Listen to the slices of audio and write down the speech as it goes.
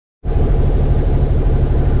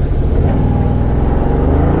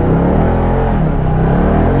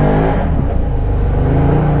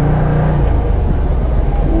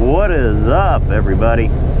everybody.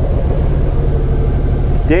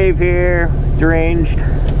 Dave here, Deranged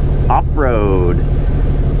Off-Road.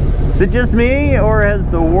 Is it just me, or has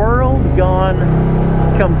the world gone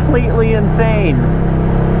completely insane?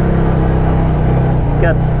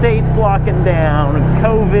 Got states locking down,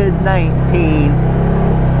 COVID-19.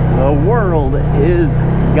 The world is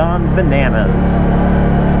gone bananas.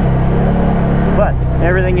 But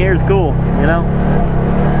everything here is cool, you know?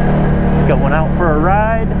 Just going out for a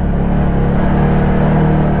ride.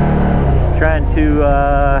 Trying to,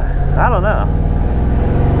 I don't know,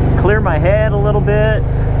 clear my head a little bit.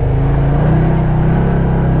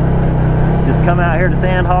 Just come out here to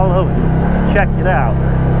Sand Hollow and check it out.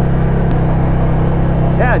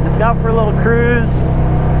 Yeah, just got for a little cruise.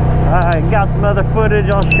 I got some other footage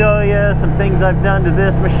I'll show you, some things I've done to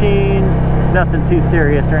this machine. Nothing too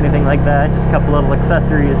serious or anything like that, just a couple little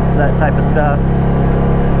accessories, that type of stuff.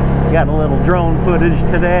 Got a little drone footage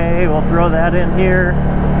today, we'll throw that in here.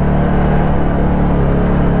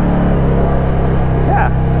 Yeah,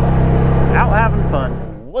 out having fun.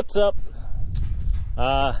 What's up?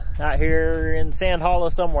 Out here in Sand Hollow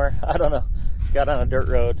somewhere, I don't know. Got on a dirt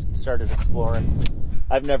road and started exploring.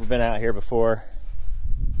 I've never been out here before.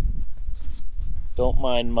 Don't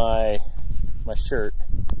mind my shirt,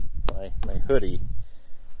 my hoodie.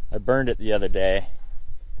 I burned it the other day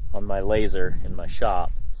on my laser in my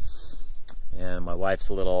shop, and my wife's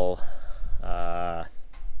a little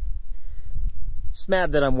just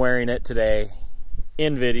mad that I'm wearing it today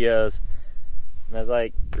in videos. And I was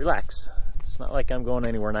like, relax. It's not like I'm going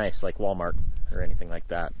anywhere nice like Walmart or anything like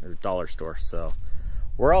that, or dollar store. So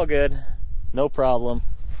we're all good, no problem.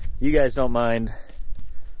 You guys don't mind.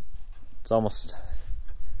 It's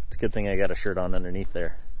a good thing I got a shirt on underneath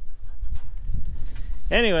there.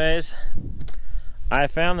 Anyways, I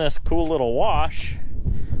found this cool little wash.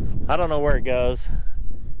 I don't know where it goes.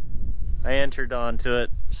 I entered onto it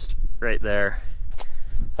just right there.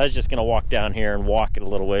 I was just gonna walk down here and walk it a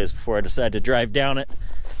little ways before I decided to drive down it.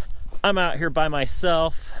 I'm out here by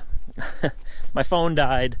myself. My phone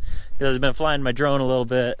died because I've been flying my drone a little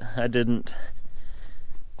bit. I didn't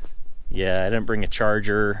bring a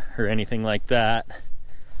charger or anything like that.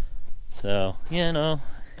 So, you know,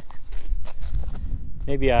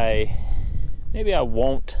 maybe I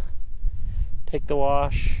won't take the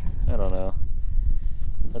wash. I don't know.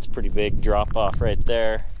 That's a pretty big drop off right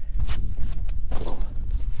there.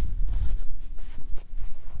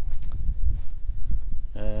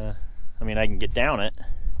 I mean, I can get down it.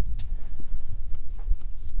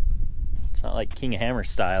 It's not like King of Hammer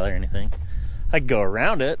style or anything. I could go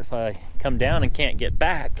around it if I come down and can't get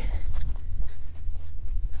back.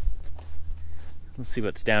 Let's see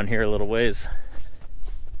what's down here a little ways.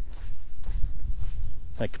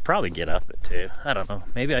 I could probably get up it too. I don't know.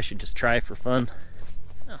 Maybe I should just try for fun.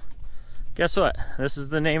 Oh. Guess what? This is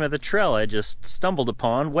the name of the trail I just stumbled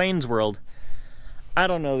upon. Wayne's World. I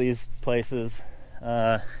don't know these places.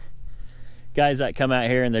 Guys that come out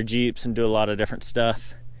here in their Jeeps and do a lot of different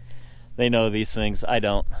stuff, they know these things. I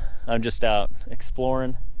don't. I'm just out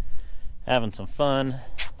exploring, having some fun.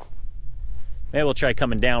 Maybe we'll try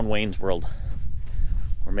coming down Wayne's World.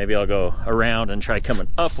 Or maybe I'll go around and try coming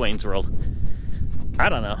up Wayne's World. I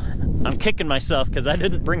don't know. I'm kicking myself because I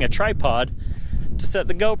didn't bring a tripod to set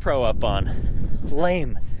the GoPro up on.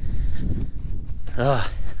 Lame.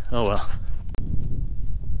 Oh well.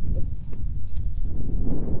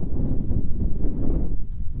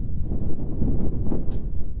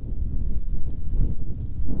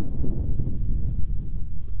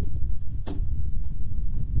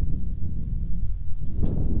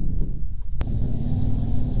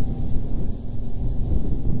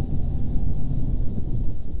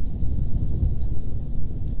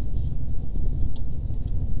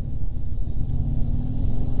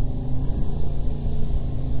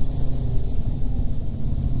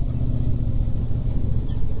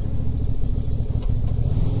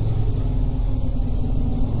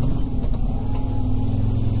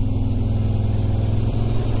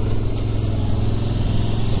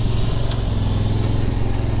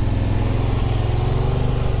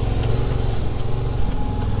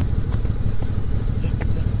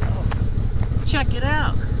 Check it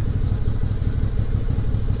out.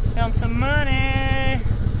 Found some money.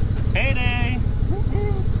 Payday.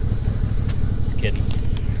 Just kidding.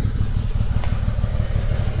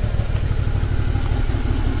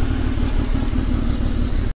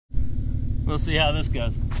 We'll see how this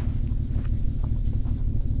goes.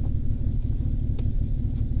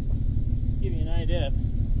 Give you an idea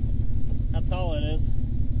how tall it is.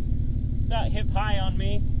 About hip high on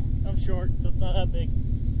me. I'm short, so it's not that big.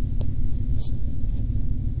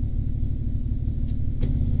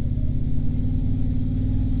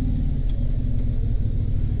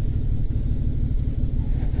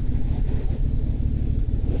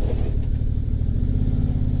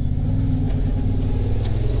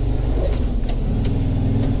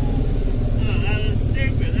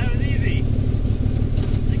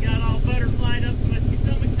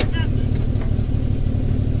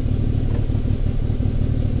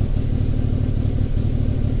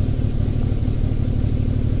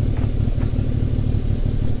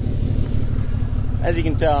 As you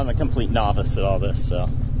can tell, I'm a complete novice at all this, so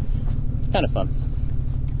it's kind of fun.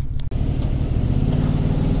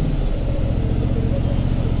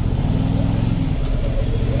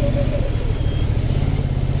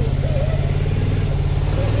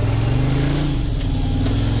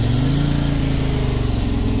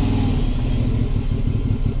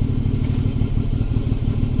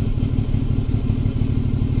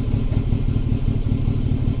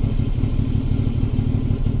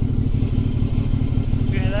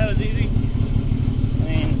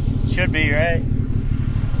 Should be, right?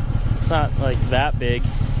 It's not like that big.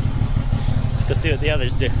 Let's go see what the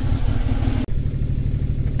others do.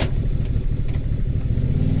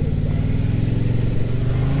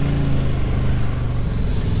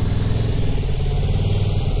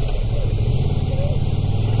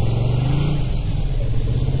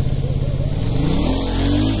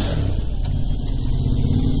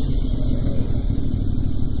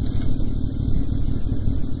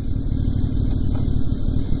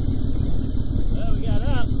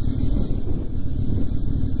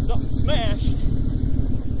 Smashed.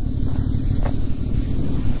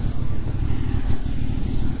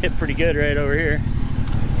 Hit pretty good right over here,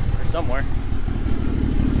 or somewhere.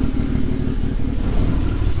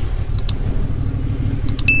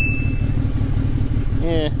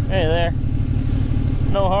 Yeah, hey there.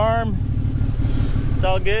 No harm. It's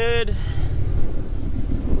all good.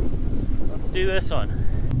 Let's do this one.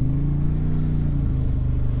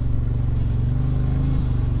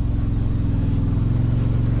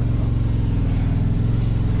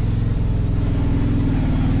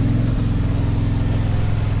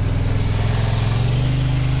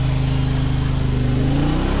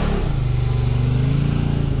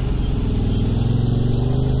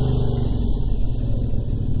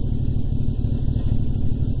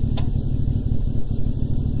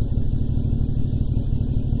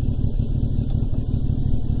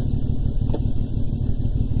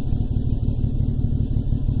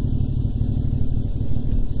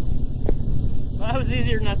 That was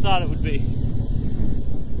easier than I thought it would be.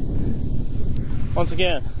 Once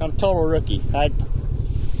again, I'm a total rookie.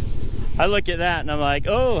 I look at that and I'm like,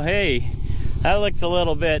 oh hey, that looks a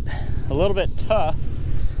little bit tough.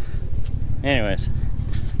 Anyways,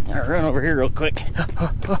 I'll run over here real quick.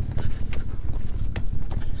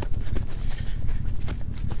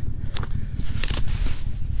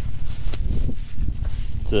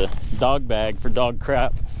 It's a dog bag for dog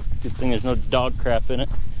crap. Good thing there's no dog crap in it.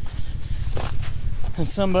 And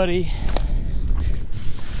somebody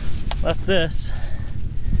left this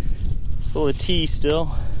full of tea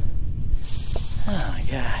still. Oh my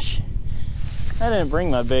gosh. I didn't bring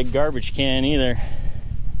my big garbage can either.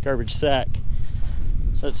 Garbage sack.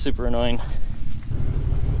 So that's super annoying.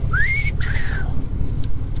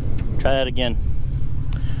 Try that again.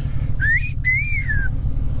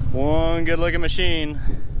 One good looking machine.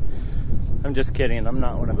 I'm just kidding. I'm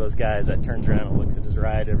not one of those guys that turns around and looks at his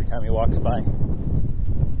ride every time he walks by.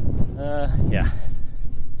 Yeah.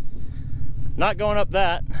 Not going up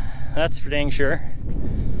that. That's for dang sure.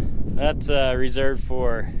 That's reserved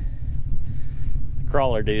for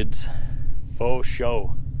crawler dudes. Faux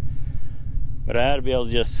show. But I ought to be able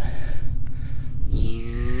to just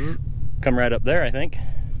come right up there, I think.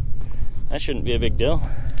 That shouldn't be a big deal.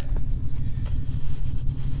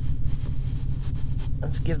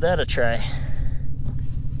 Let's give that a try.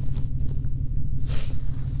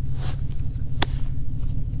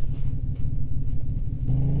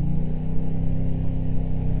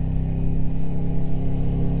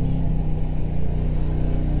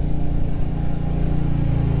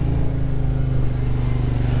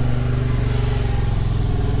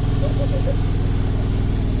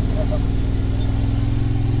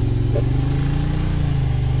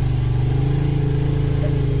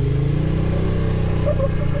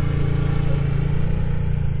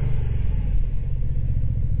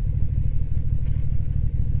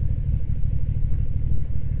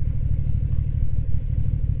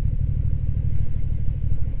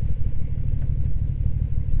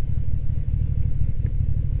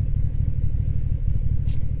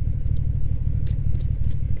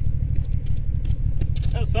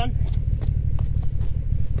 That was fun.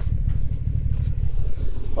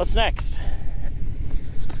 What's next?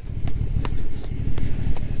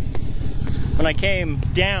 When I came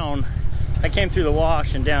down, I came through the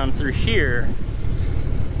wash and down through here,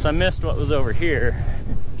 so I missed what was over here.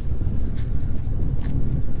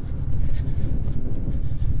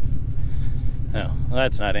 Oh, well,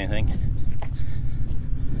 that's not anything.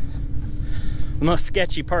 The most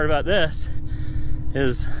sketchy part about this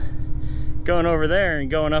is going over there and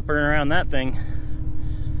going up and around that thing.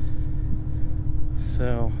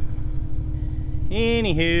 So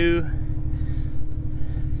Anywho,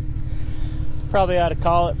 probably ought to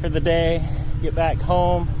call it for the day. Get back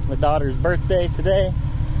home. It's my daughter's birthday today.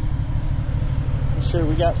 I'm sure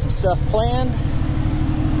we got some stuff planned.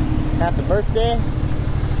 Happy birthday.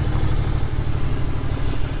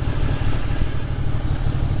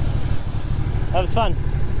 That was fun.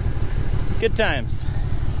 Good times.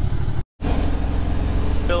 I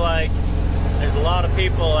feel like there's a lot of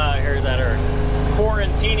people out here that are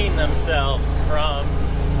quarantining themselves from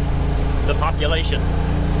the population.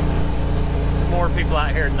 There's more people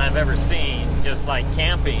out here than I've ever seen, just like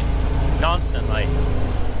camping constantly.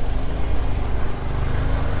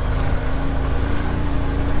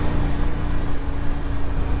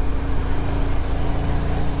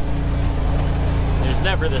 There's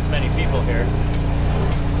never this many people here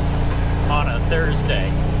on a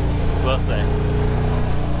Thursday, we'll say.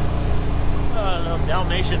 Little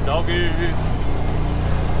Dalmatian doggy.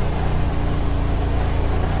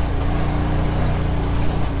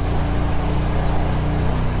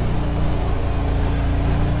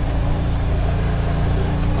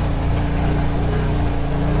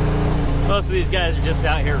 Most of these guys are just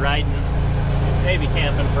out here riding, maybe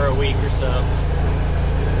camping for a week or so.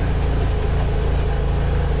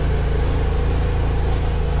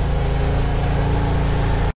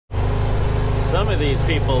 Some of these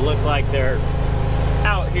people look like they're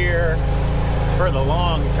out here for the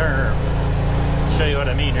long term. I'll show you what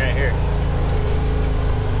I mean right here.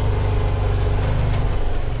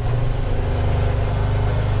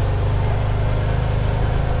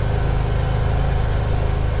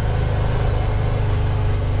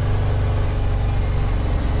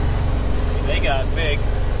 They got big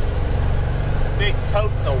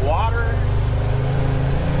totes of water.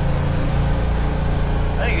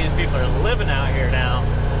 I think these people are living out here now.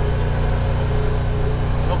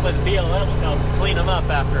 Hopefully the BLM will come clean them up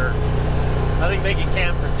after. I think they can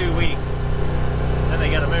camp for 2 weeks. Then they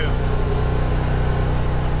gotta move.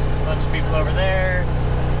 Bunch of people over there.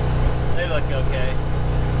 They look okay.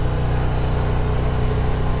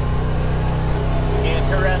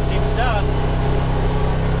 Interesting stuff.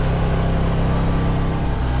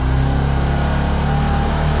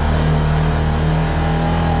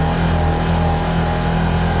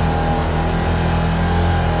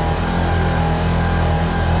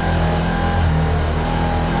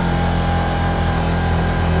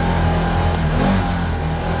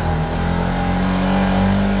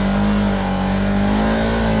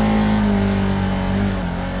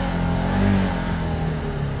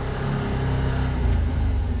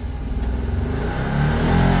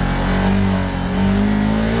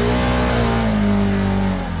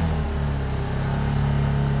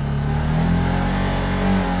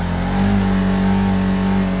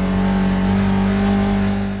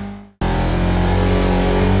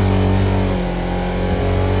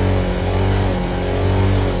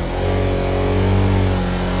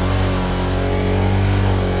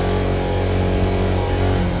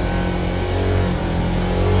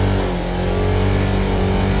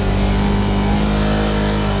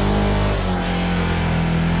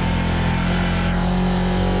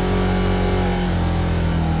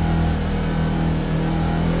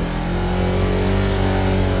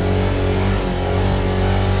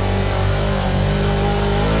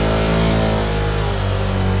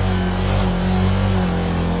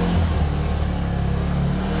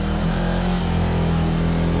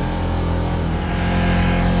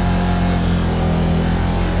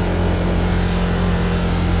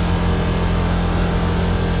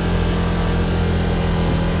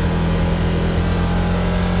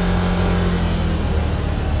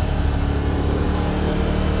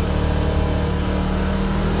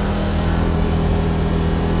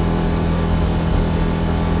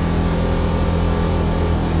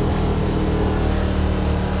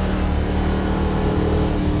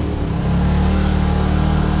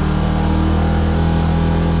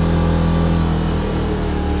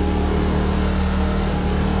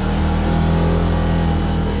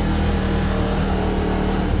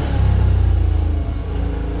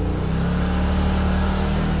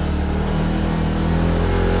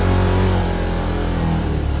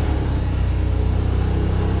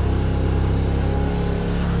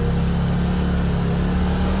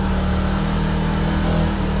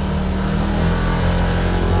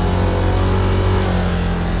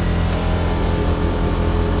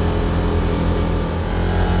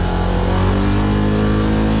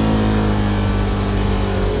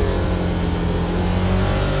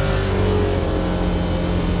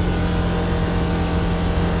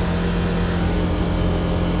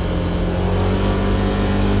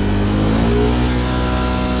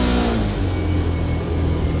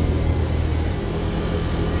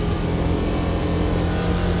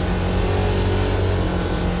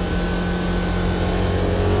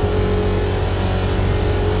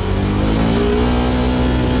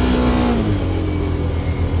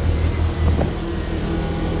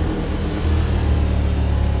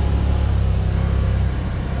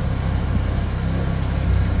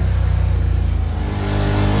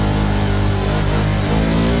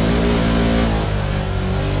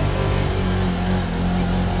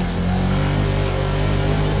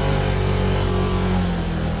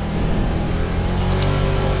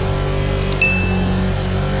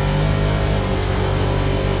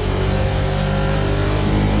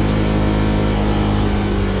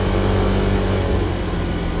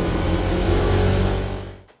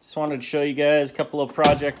 wanted to show you guys a couple of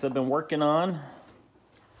projects I've been working on.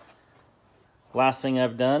 Last thing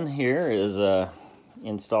I've done here is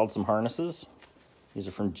installed some harnesses. These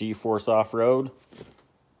are from G-Force Off-Road.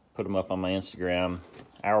 Put them up on my Instagram,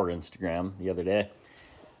 our Instagram, the other day.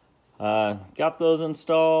 Got those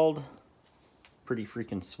installed. Pretty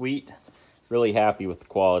freaking sweet. Really happy with the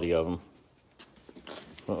quality of them.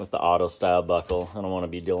 Went with the auto style buckle. I don't want to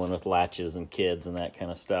be dealing with latches and kids and that kind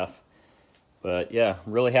of stuff. But yeah,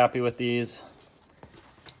 really happy with these.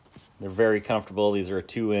 They're very comfortable. These are a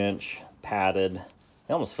 2-inch padded.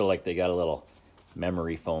 I almost feel like they got a little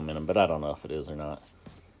memory foam in them, but I don't know if it is or not.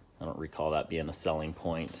 I don't recall that being a selling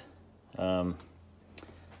point. Another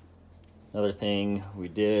thing we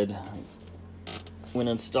did when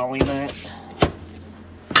installing that,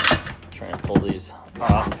 try and pull these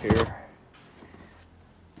off here.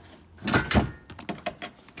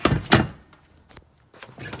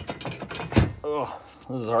 Oh,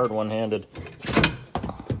 this is hard one-handed.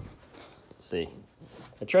 See,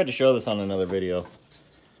 I tried to show this on another video,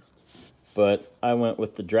 but I went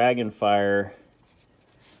with the Dragonfire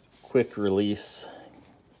quick release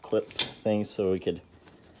clipped thing so we could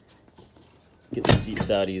get the seats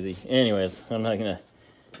out easy. Anyways, I'm not gonna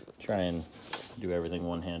try and do everything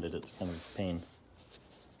one-handed. It's kind of a pain.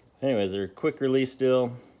 Anyways, they're a quick release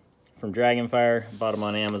deal from Dragonfire. Bought them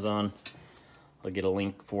on Amazon. I'll get a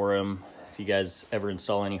link for them. If you guys ever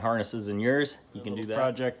install any harnesses in yours, you can do that.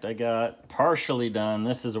 Project I got partially done.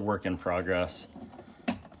 This is a work in progress.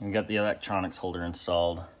 We've got the electronics holder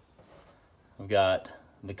installed. We've got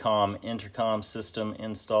the intercom system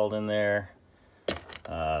installed in there.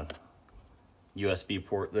 USB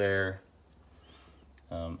port there.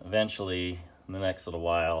 Eventually, in the next little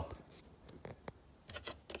while,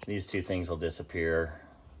 these two things will disappear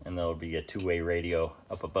and there'll be a 2-way radio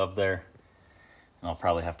up above there. And I'll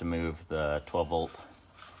probably have to move the 12 volt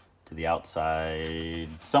to the outside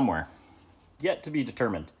somewhere. Yet to be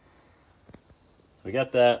determined. So we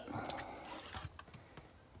got that.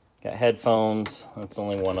 Got headphones. That's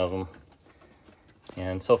only one of them.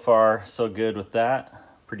 And so far, so good with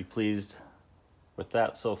that. Pretty pleased with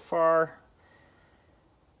that so far.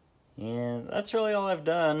 And that's really all I've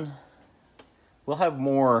done. We'll have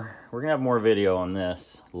more. We're gonna have more video on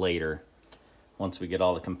this later, once we get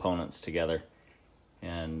all the components together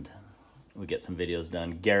and we get some videos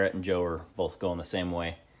done. Garrett and Joe are both going the same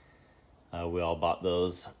way. We all bought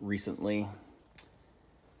those recently.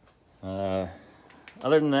 Other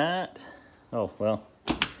than that, oh well,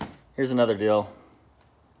 here's another deal.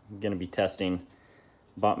 I'm gonna be testing.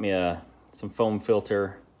 Bought me some foam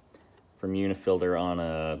filter from Unifilter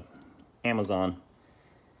on Amazon.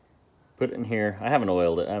 Put it in here. I haven't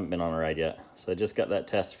oiled it. I haven't been on a ride yet, so I just got that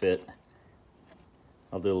test fit.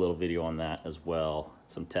 I'll do a little video on that as well.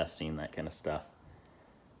 Some testing, that kind of stuff.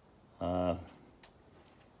 Other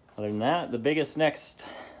than that, the biggest, next,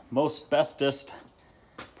 most bestest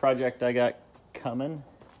project I got coming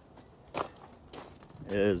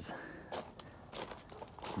is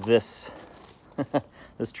this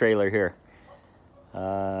this trailer here.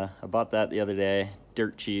 I bought that the other day,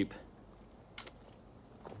 dirt cheap.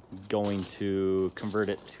 Going to convert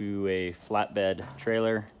it to a flatbed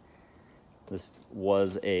trailer. This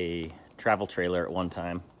was a travel trailer at one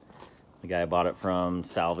time. The guy I bought it from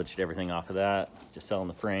salvaged everything off of that, just selling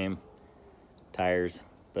the frame, tires,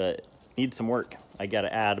 but needs some work. I got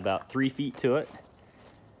to add about 3 feet to it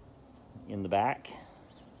in the back,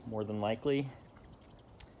 more than likely.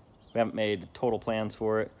 We haven't made total plans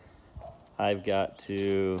for it. I've got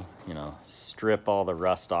to, strip all the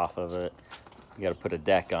rust off of it. You got to put a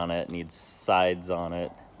deck on it, needs sides on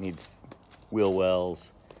it, needs wheel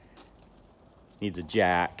wells, needs a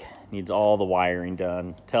jack, needs all the wiring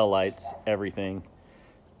done, tail lights, everything.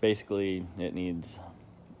 Basically, it needs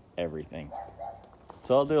everything.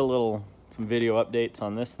 So I'll do some video updates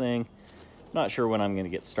on this thing. Not sure when I'm going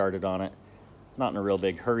to get started on it. Not in a real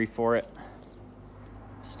big hurry for it.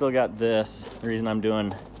 Still got this. The reason I'm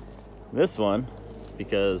doing this one is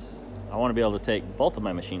because I want to be able to take both of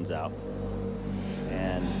my machines out.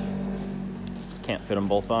 And can't fit them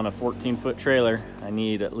both on a 14-foot trailer. I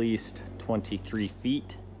need at least 23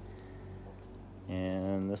 feet.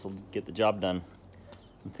 And this will get the job done.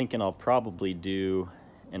 I'm thinking I'll probably do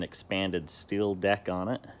an expanded steel deck on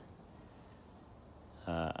it.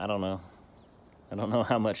 I don't know. I don't know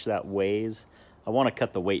how much that weighs. I want to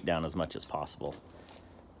cut the weight down as much as possible.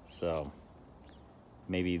 So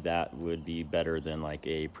maybe that would be better than like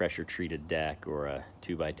a pressure treated deck or a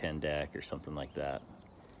 2x10 deck or something like that.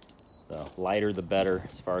 So lighter the better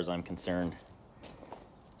as far as I'm concerned.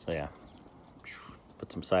 So yeah,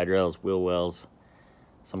 put some side rails, wheel wells,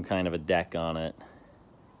 some kind of a deck on it.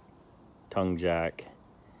 tongue jack.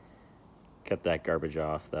 Cut that garbage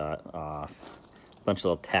off. Bunch of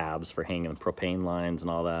little tabs for hanging the propane lines and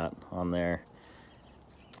all that on there.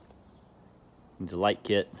 Needs a light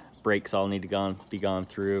kit. Brakes all need to be gone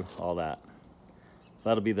through, all that. So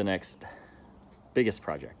that'll be the next biggest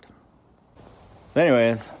project. So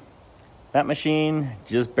anyways, that machine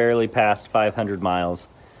just barely passed 500 miles.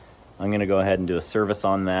 I'm gonna go ahead and do a service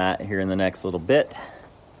on that here in the next little bit.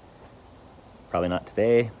 Probably not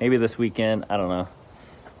today, maybe this weekend, I don't know.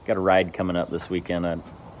 Got a ride coming up this weekend.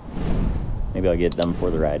 Maybe I'll get it done before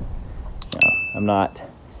the ride. No, I'm not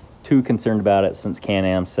too concerned about it since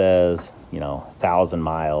Can-Am says, 1,000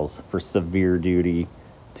 miles for severe duty,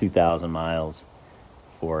 2,000 miles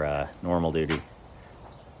for normal duty.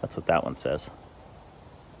 That's what that one says.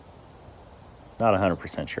 Not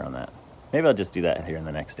 100% sure on that. Maybe I'll just do that here in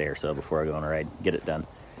the next day or so before I go on a ride, get it done.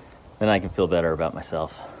 Then I can feel better about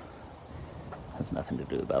myself. Has nothing to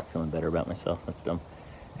do about feeling better about myself. That's dumb.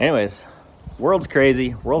 Anyways, world's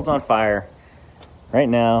crazy. World's on fire. Right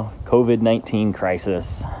now, COVID-19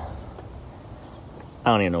 crisis. I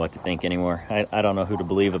don't even know what to think anymore. I don't know who to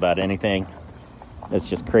believe about anything. It's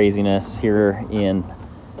just craziness. Here in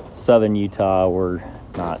southern Utah, we're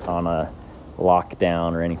not on a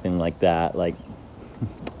lockdown or anything like that, like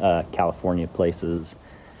California places,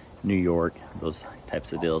 New York, those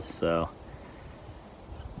types of deals. So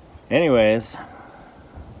anyways,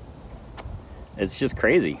 it's just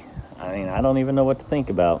crazy. I mean, I don't even know what to think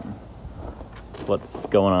about what's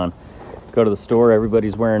going on. Go to the store,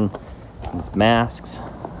 everybody's wearing these masks.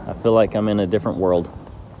 I feel like I'm in a different world,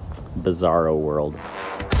 bizarro world.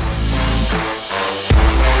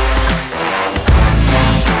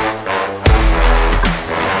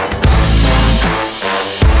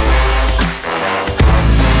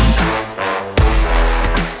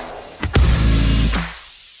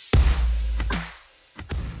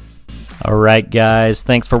 All right, guys,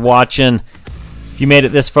 thanks for watching. If you made it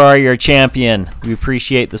this far, you're a champion. We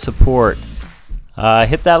appreciate the support.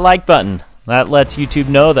 Hit that like button. That lets YouTube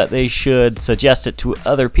know that they should suggest it to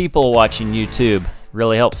other people watching YouTube.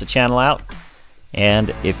 Really helps the channel out.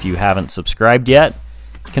 And if you haven't subscribed yet,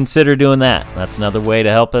 consider doing that. That's another way to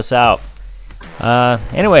help us out.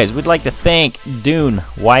 Anyways, we'd like to thank Dune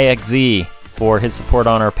YXZ for his support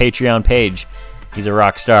on our Patreon page. He's a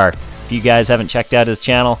rock star. If you guys haven't checked out his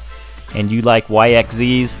channel and you like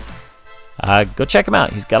YXZs, go check him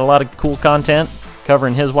out. He's got a lot of cool content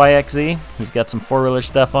covering his YXZ. He's got some four-wheeler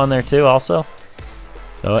stuff on there too also.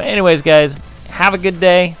 So anyways, guys, have a good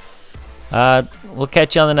day. We'll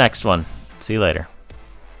catch you on the next one. See you later.